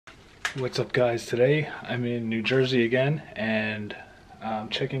What's up, guys? Today I'm in New Jersey again, and I'm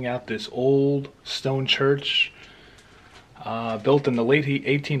checking out this old stone church built in the late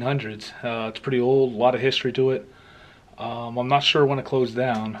 1800s. It's pretty old, a lot of history to it. I'm not sure when it closed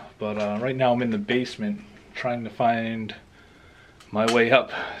down, but right now I'm in the basement trying to find my way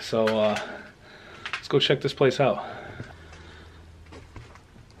up. So let's go check this place out.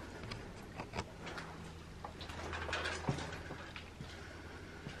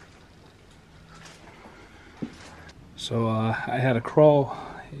 So I had to crawl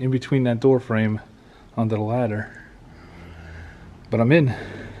in between that door frame onto the ladder, but I'm in.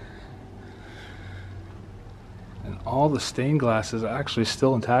 And all the stained glass is actually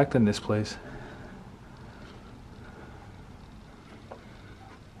still intact in this place.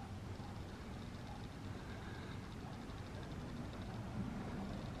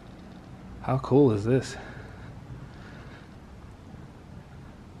 How cool is this?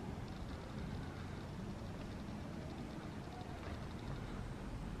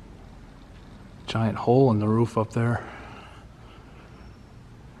 Giant hole in the roof up there.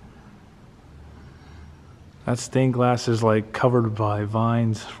 That stained glass is like covered by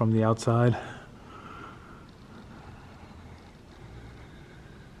vines from the outside.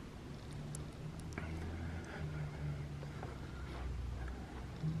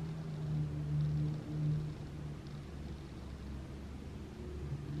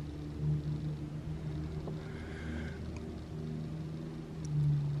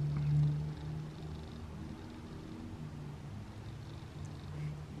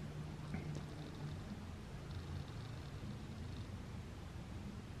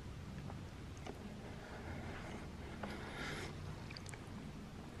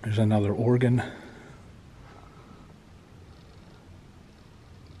 There's another organ.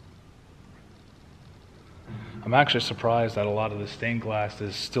 I'm actually surprised that a lot of the stained glass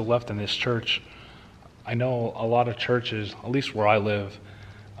is still left in this church. I know a lot of churches, at least where I live,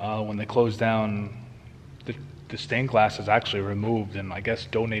 when they close down, the stained glass is actually removed and I guess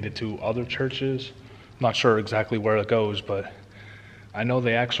donated to other churches. Not sure exactly where it goes, but I know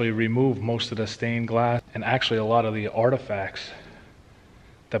they actually remove most of the stained glass, and actually a lot of the artifacts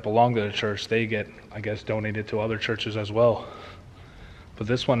that belong to the church, they get, I guess, donated to other churches as well. But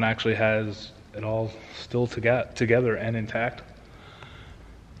this one actually has it all still together and intact.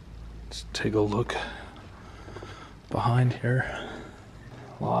 Let's take a look behind here.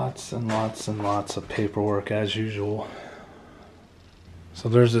 Lots and lots and lots of paperwork as usual. So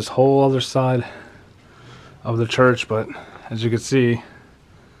there's this whole other side of the church, but as you can see,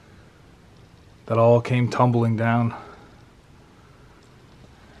 that all came tumbling down.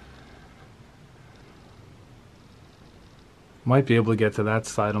 Might be able to get to that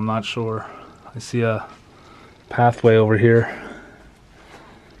side, I'm not sure. I see a pathway over here.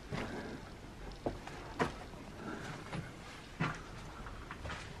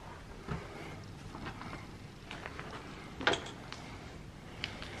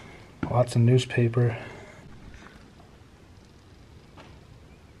 Lots of newspaper.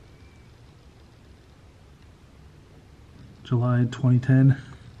 July 2010.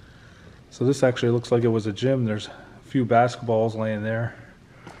 So this actually looks like it was a gym. There's a few basketballs laying there.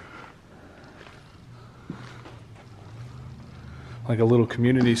 Like a little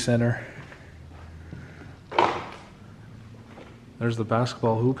community center. There's the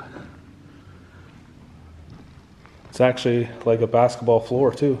basketball hoop. It's actually like a basketball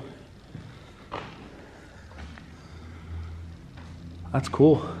floor too. That's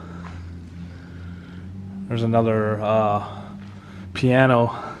cool. There's another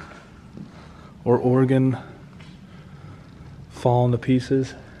piano or organ falling to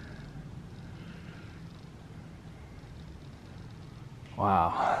pieces.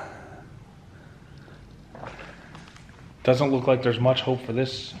 Wow. Doesn't look like there's much hope for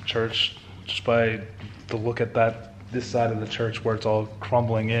this church just by the look at this side of the church where it's all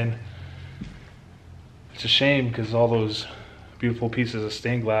crumbling in. It's a shame because all those beautiful pieces of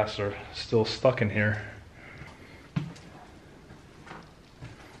stained glass are still stuck in here.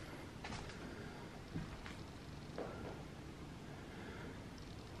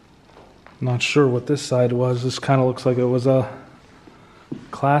 Not sure what this side was. This kind of looks like it was a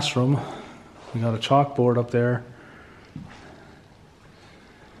classroom. We got a chalkboard up there.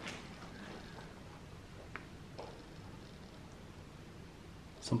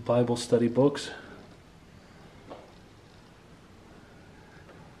 Some Bible study books.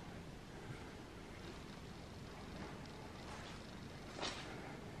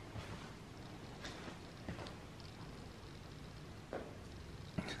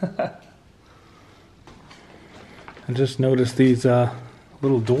 I just noticed these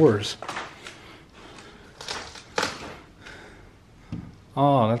little doors.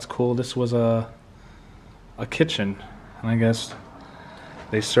 Oh, that's cool. This was a kitchen, and I guess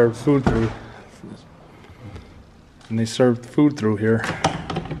they served food through. And they served food through here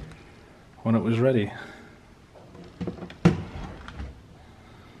when it was ready.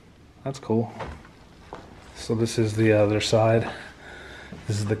 That's cool. So this is the other side.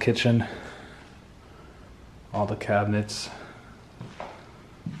 This is the kitchen. All the cabinets.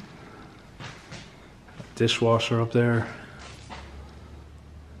 Dishwasher up there.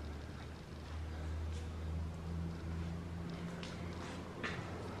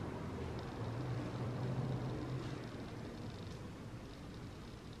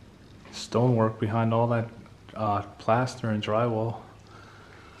 Stonework behind all that plaster and drywall.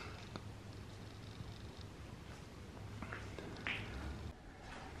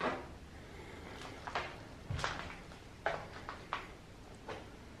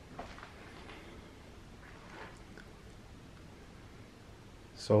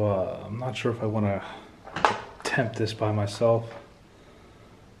 So I'm not sure if I want to attempt this by myself.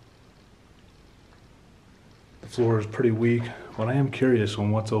 The floor is pretty weak, but I am curious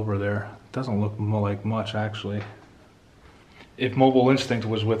on what's over there. It doesn't look like much, actually. If Mobile Instinct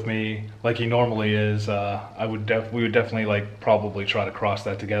was with me like he normally is, we would definitely like probably try to cross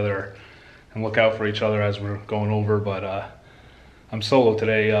that together and look out for each other as we're going over. But I'm solo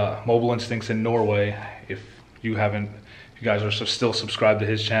today. Mobile Instinct's in Norway. If you guys are still subscribed to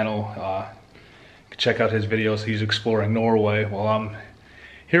his channel, check out his videos. He's exploring Norway while I'm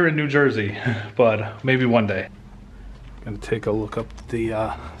here in New Jersey, but maybe one day. Gonna take a look up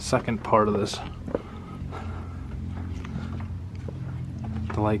the second part of this.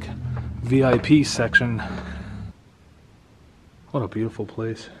 The like VIP section. What a beautiful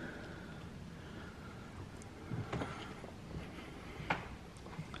place.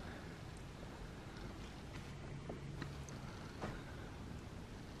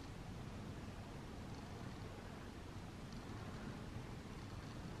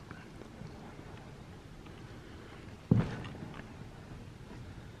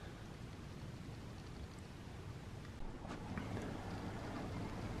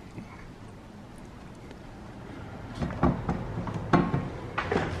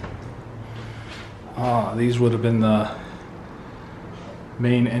 Ah, these would have been the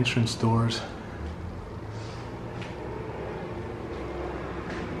main entrance doors.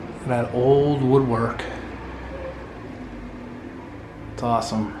 That old woodwork. It's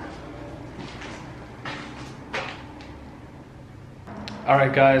awesome.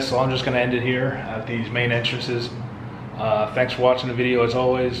 Alright guys, so I'm just going to end it here at these main entrances. Thanks for watching the video as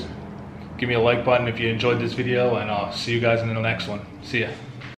always. Give me a like button if you enjoyed this video, and I'll see you guys in the next one. See ya.